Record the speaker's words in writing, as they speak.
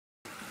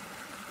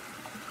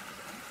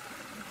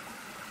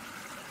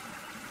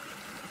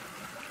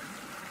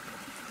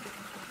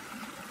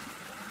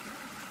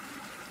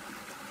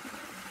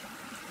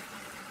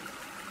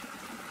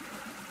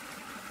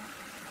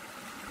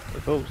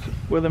folks,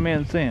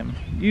 Weatherman Sam,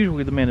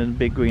 usually the man in the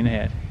big green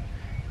hat.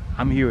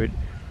 I'm here at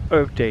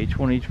Earth Day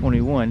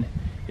 2021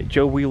 at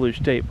Joe Wheeler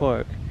State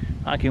Park,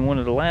 hiking one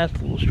of the last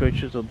little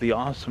stretches of the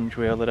awesome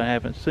trail that I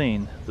haven't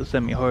seen, the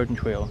Sammy Hardin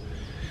trail.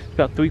 It's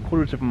about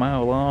 3/4 of a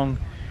mile long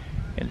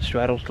and it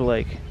straddles the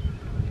lake.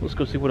 Let's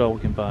go see what all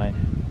we can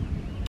find.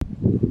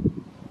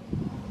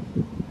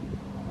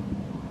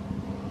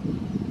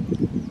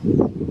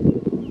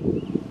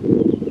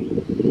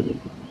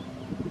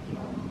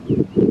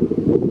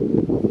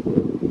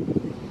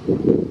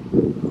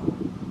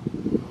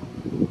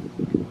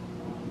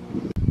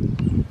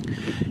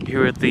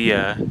 Here at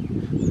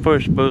the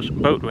first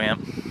boat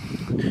ramp,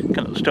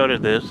 kind of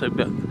started this. They've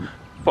got the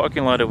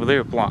parking lot over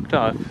there blocked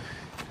off.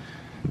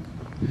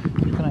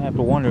 Kind of have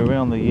to wander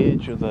around the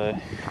edge of the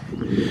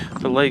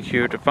lake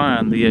here to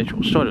find the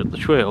actual start of the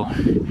trail.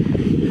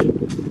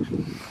 It's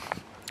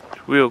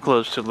real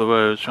close to the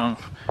road, so I'll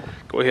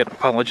go ahead and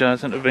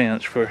apologize in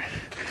advance for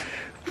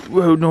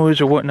road noise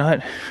or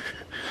whatnot.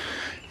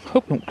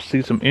 Hoping to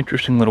see some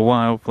interesting little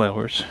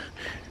wildflowers.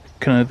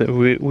 Kind of that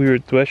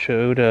weird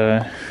threshold.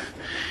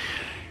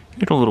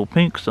 Get a little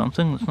pink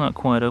something that's not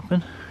quite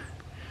open.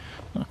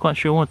 Not quite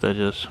sure what that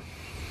is.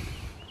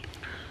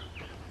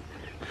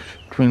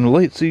 Between the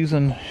late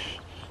season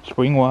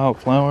spring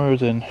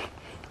wildflowers and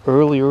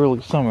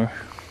early summer,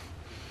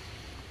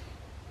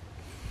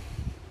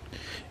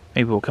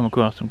 maybe we'll come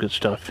across some good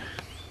stuff.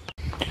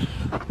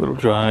 Little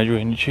dry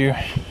drainage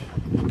here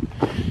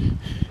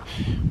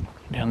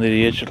down to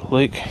the edge of the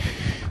lake.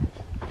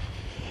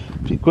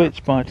 It's a great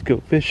spot to go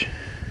fish,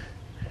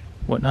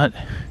 whatnot.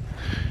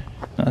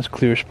 Nice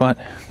clear spot.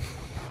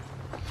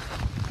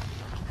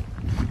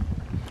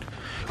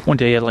 One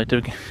day I'd like to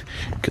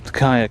get the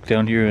kayak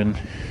down here and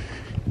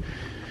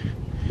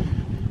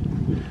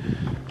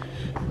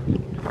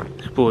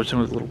explore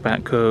some of the little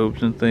back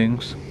coves and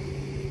things.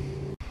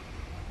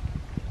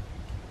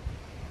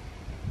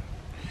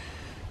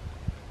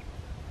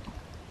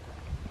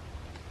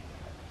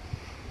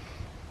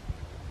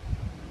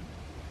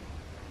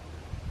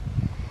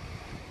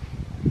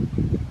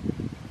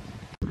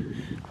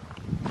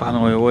 Find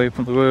my way away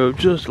from the road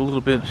just a little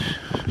bit.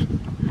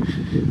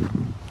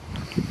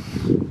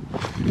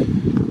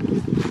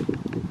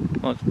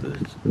 Lots of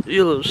the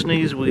yellow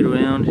sneezeweed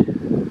around.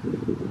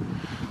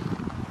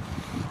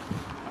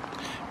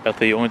 About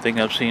the only thing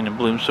I've seen in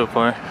bloom so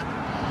far.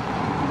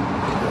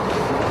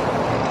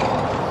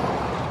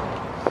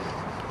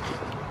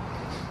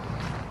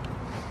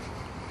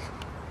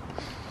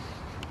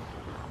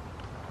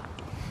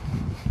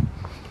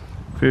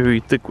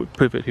 Very thick with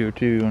privet here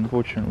too,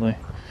 unfortunately.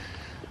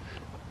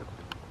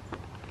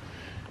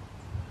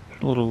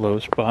 A little low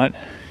spot.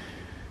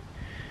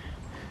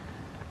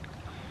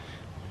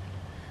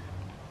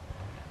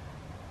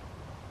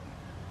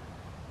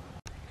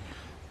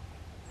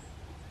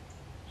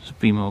 It's a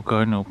female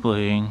cardinal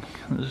playing.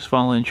 This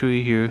fallen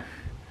tree here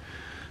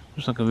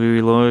looks like a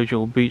very large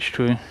old beech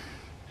tree.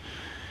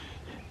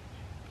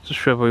 This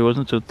shrubbery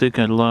wasn't so thick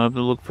I'd love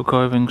to look for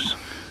carvings.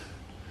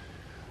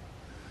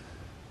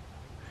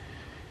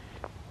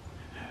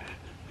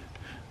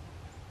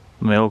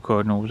 The male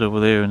cardinal was over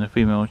there and the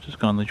female was just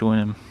gone to join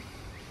him.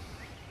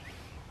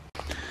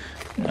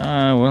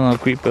 Well, I'll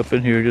creep up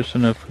in here just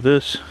enough for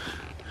this.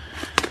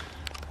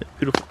 That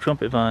beautiful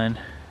trumpet vine.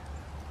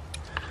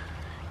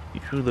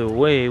 Usually they're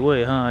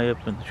way high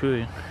up in the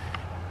tree.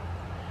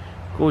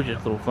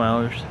 Gorgeous little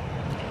flowers.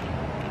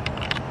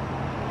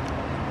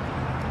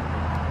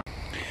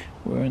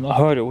 We're in the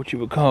heart of what you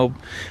would call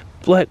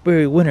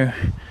blackberry winter.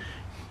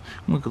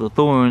 Look at the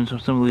thorns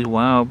of some of these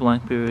wild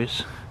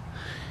blackberries.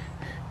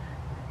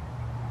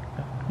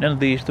 None of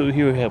these through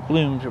here have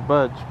blooms or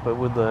buds, but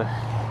with the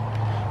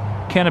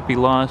canopy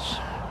loss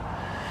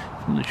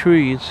from the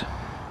trees,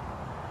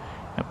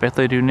 I bet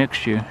they do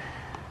next year.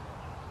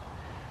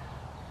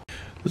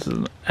 This is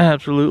an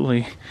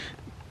absolutely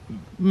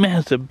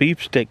massive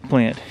beefsteak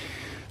plant.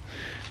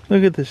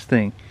 Look at this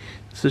thing.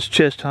 This is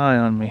chest high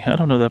on me. I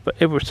don't know that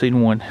I've ever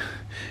seen one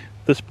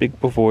this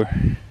big before.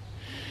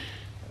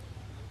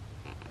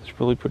 It's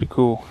really pretty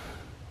cool.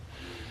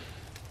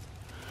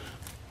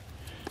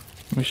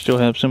 We still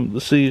have some of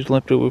the seeds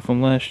left over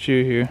from last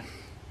year here.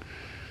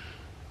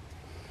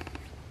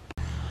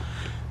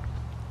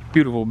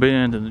 Beautiful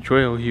bend in the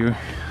trail here.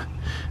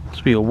 This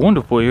will be a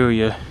wonderful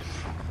area.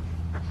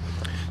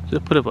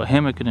 Just put up a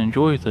hammock and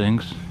enjoy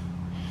things.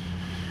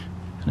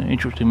 It's an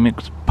interesting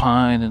mix of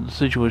pine and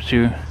deciduous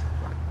here.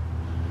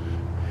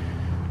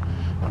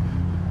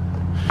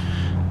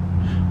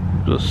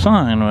 There's a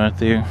sign right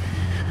there.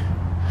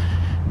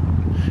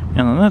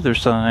 And another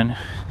sign.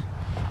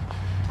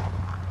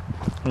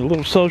 A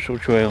little social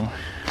trail.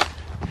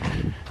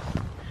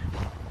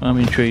 I'm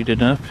intrigued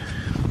enough.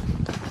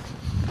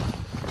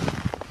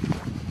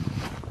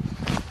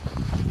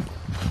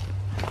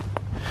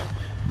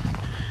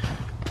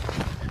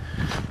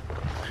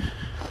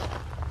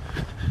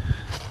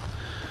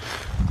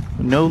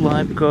 No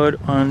lifeguard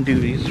on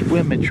duty.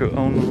 Swim at your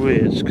own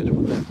risk, is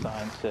what that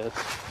sign says.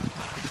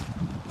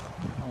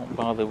 Don't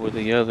bother with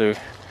the other.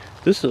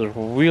 This is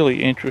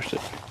really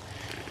interesting.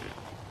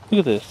 Look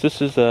at this.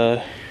 This is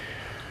a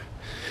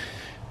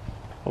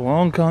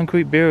long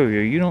concrete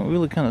barrier. You don't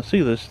really kind of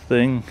see this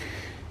thing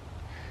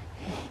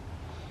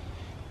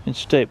in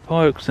state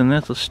parks, and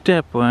that's a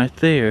step right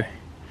there.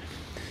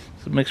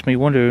 So it makes me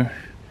wonder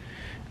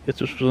if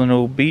this was an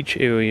old beach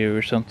area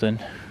or something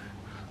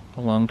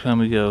a long time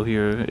ago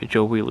here at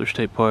Joe Wheeler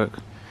State Park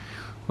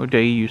or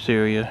day use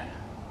area.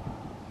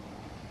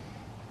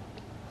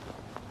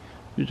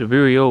 It's a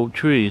very old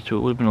tree, so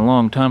it would have been a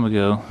long time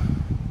ago.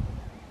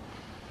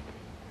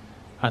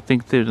 I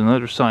think there's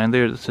another sign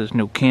there that says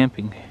no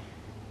camping.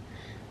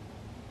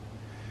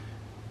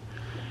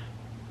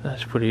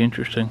 That's pretty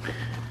interesting.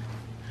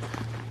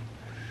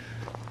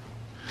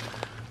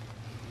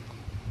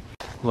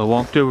 Well, I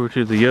walked over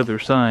to the other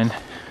sign.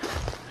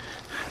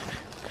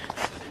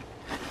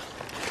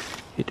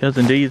 It does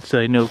indeed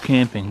say no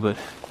camping, but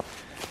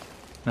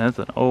that's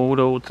an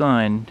old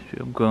sign if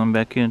you're going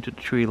back into the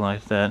tree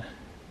like that.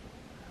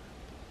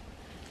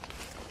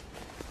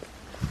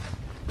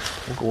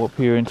 We'll go up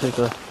here and take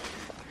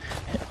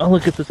I'll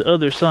look at this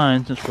other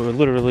sign since we're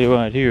literally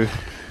right here.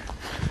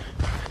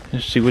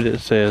 Let's see what it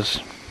says.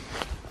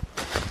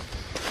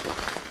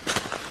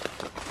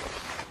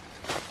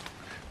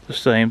 The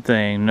same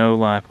thing, no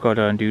lifeguard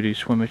on duty,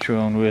 swim at your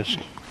own risk.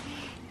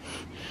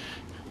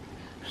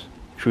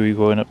 Tree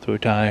going up through a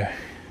tire.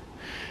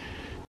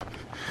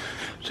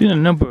 Seen a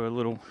number of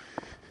little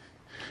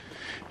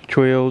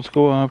trails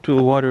go off to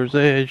the water's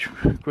edge.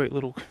 Great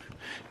little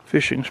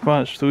fishing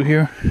spots through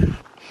here.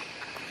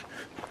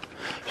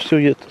 Still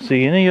yet to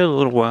see any other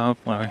little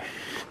wildflower.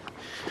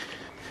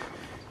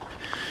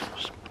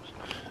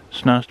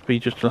 It's nice to be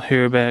just a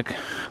hair back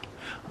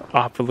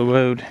off of the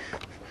road.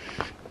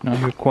 Not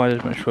hear quite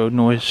as much road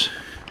noise.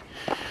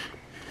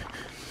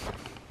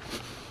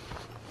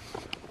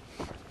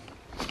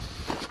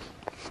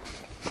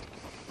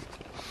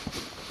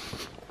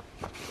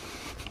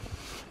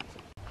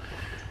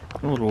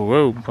 A little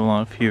road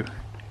off here,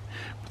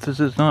 but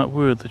this is not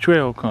where the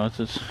trail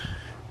crosses.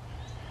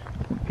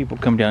 People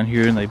come down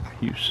here and they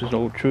use this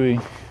old tree,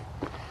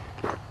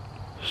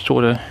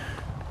 sort of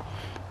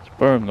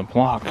burn the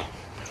block.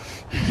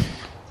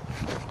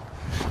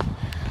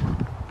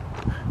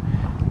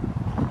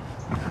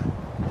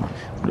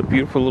 What a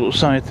beautiful little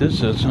site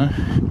this is, huh?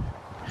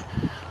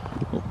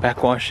 Little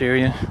backwash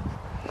area.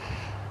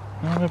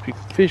 I don't know if you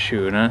can fish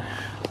here or not.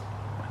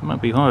 It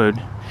might be hard.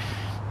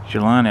 Get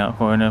your line out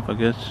far enough, I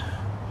guess.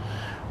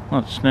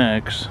 Lots of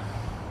snacks.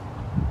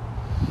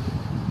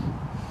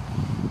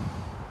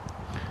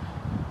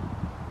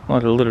 A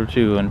lot of litter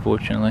too,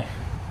 unfortunately.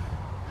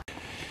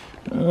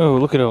 Oh,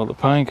 look at all the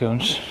pine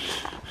cones.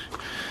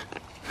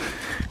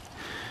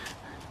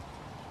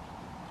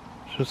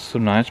 Just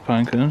some nice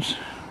pine cones.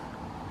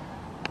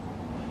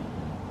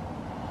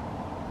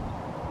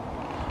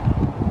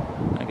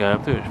 That guy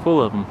up there is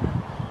full of them.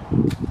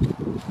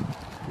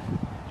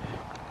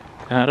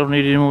 I don't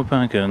need any more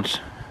pine cones.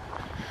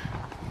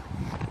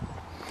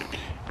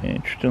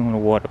 Interesting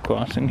little water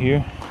crossing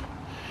here.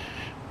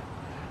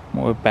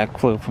 More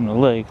backflow from the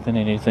lake than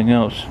anything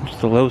else.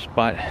 Just a low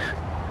spot.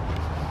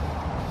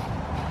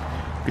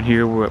 You can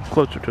hear we're up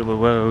closer to the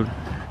road.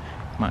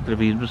 Might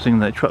have even seen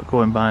that truck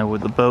going by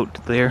with the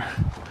boat there.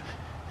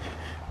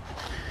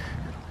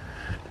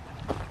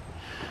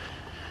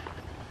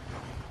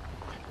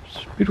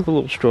 It's a beautiful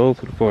little stroll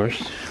through the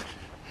forest.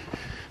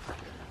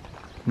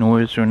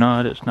 Noise or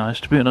not, it's nice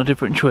to be on a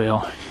different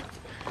trail.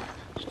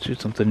 Let's do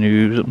something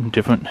new, something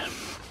different.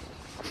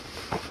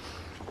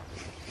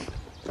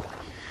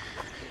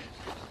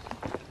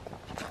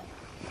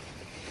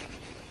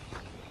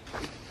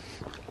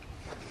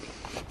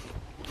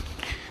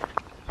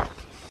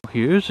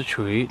 Here's a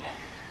treat.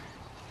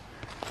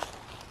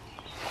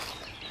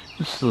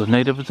 This is a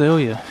native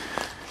azalea.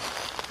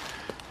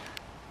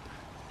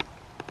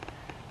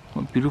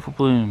 What beautiful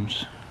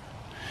blooms.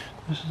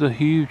 This is a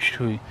huge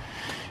tree.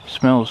 It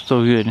smells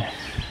so good.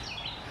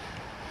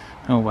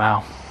 Oh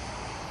wow.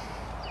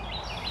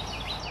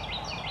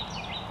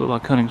 Look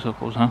like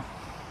honeysuckles, huh?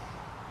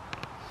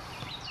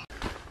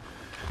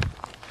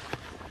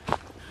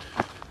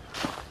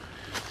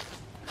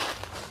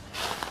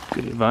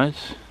 Good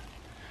advice.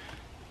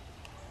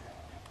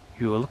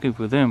 You are looking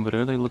for them, but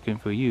are they looking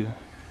for you?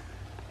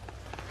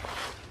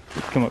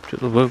 Let's come up to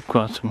the road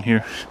crossing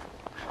here.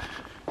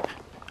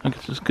 I guess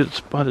it's as good a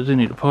spot as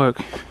any to park.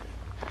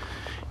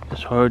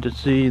 It's hard to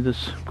see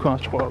this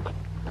crosswalk.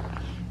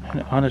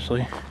 And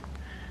honestly,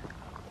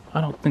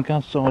 I don't think I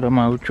saw it on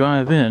my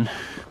drive in.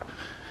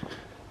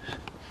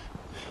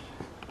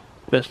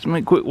 Best to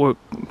make quick work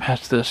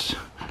past this.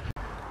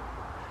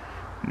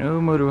 No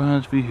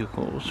motorized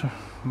vehicles.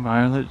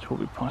 Violence will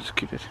be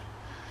prosecuted.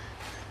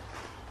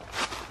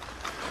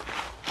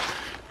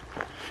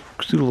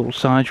 See the little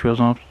side trails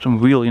off to some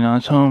really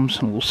nice homes,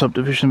 a little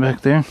subdivision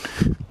back there.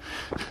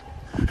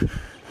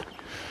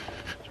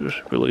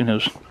 There's really no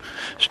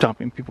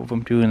stopping people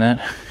from doing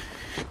that.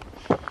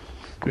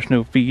 There's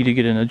no fee to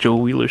get in a Joe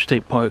Wheeler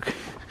State Park,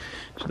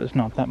 so that's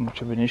not that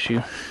much of an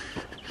issue,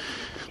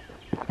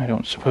 I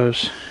don't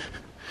suppose.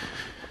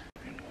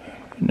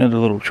 Another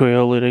little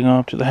trail leading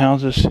off to the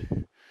houses.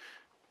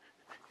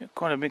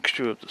 Quite a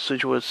mixture of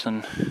deciduous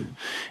and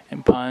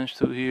pines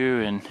through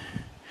here, and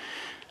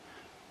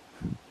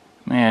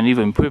man,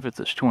 even privet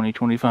that's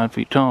 20-25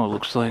 feet tall, it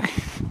looks like.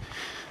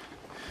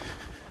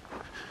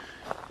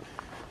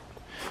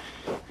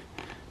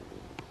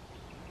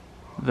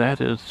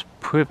 That is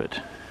privet.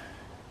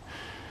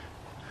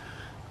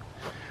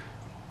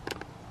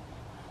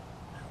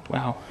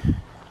 Wow.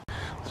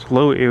 This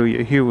low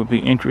area here would be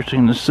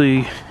interesting to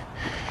see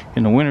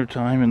in the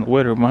wintertime, in the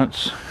wetter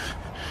months.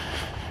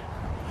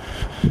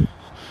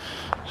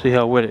 See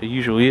how wet it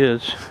usually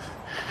is.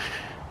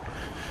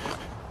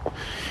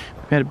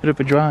 We had a bit of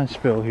a dry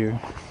spell here,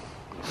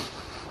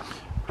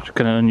 which is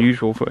kind of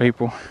unusual for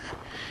April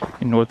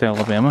in North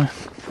Alabama.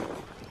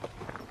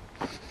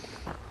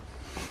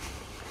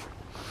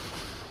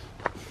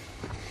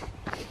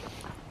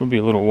 Will be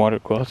a little water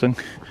crossing,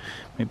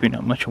 maybe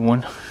not much of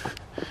one.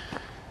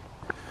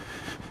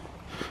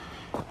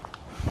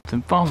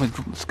 Then falling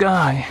from the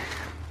sky.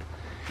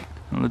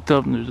 On the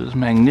top there's this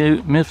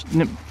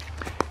magnificent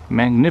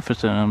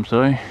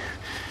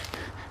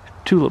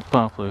tulip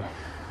poplar,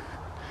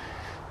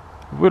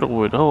 riddled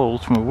with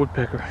holes from a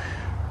woodpecker.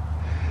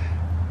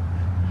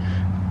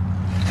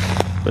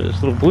 But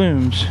its little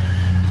blooms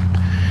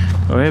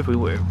are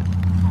everywhere.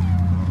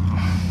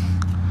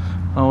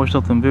 Always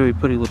something very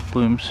pretty little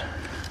blooms.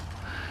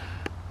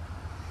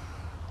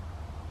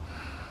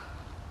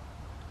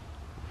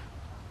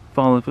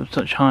 Falling from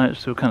such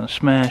heights, they were kind of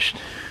smashed.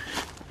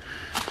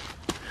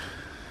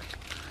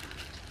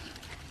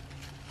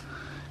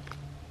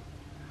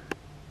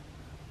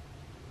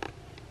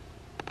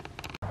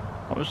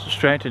 I was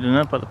distracted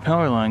enough by the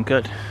power line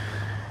cut.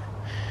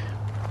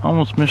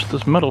 Almost missed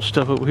this metal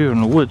stuff over here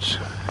in the woods.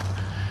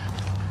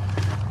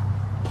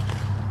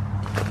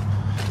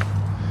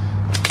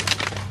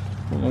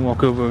 We're gonna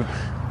walk over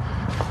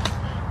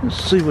and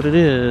see what it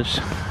is.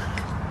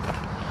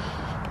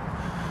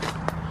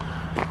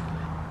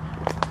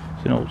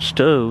 It's an old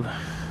stove.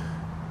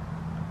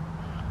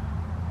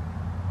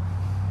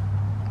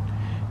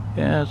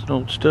 Yeah, it's an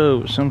old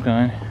stove of some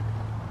kind.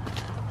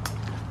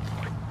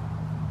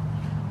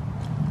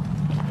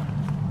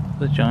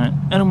 The giant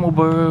animal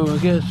burrow, I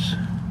guess.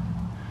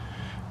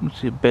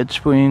 Let's see, bed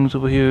springs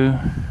over here.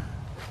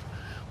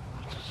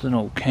 This is an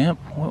old camp.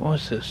 What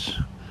was this?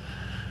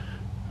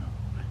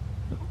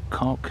 A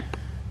caulk.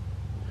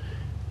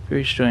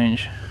 Very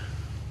strange.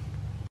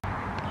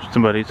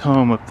 Somebody's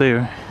home up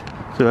there.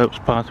 So that was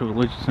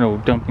possibly just an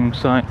old dumping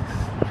site.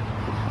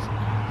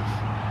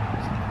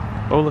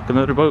 Oh, look,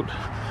 another boat.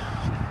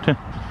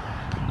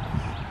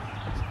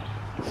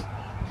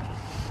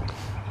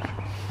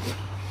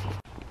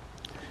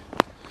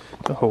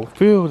 The whole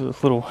field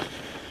is little.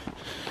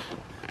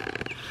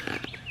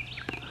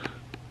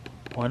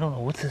 Oh, I don't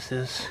know what this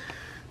is.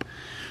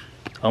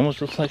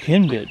 Almost looks like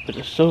henbit, but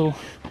it's so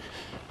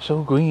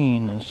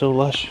green and so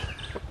lush,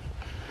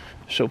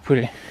 so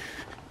pretty.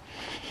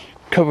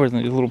 Covered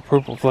in these little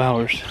purple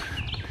flowers.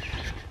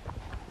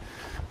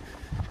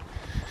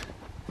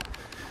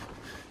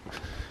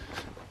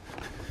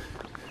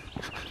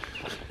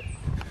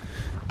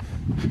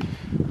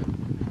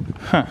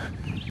 Huh.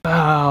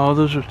 Wow,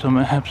 those are some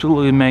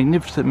absolutely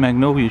magnificent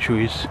magnolia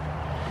trees.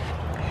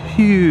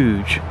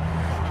 Huge.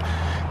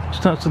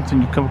 It's not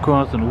something you come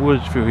across in the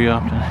woods very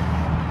often.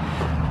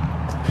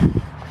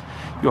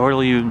 You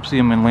hardly even see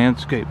them in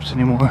landscapes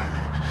anymore,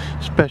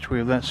 especially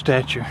of that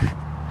stature.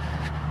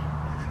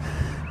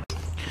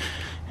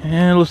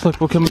 And it looks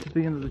like we're coming to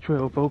the end of the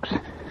trail, folks.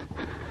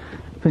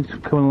 Thanks for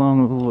coming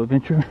along with a little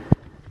adventure.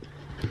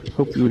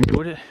 Hope you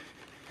enjoyed it.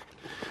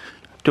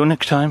 Till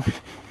next time,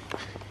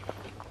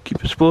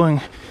 keep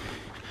exploring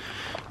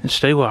and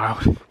stay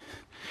wild.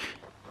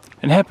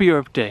 And happy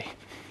Earth Day.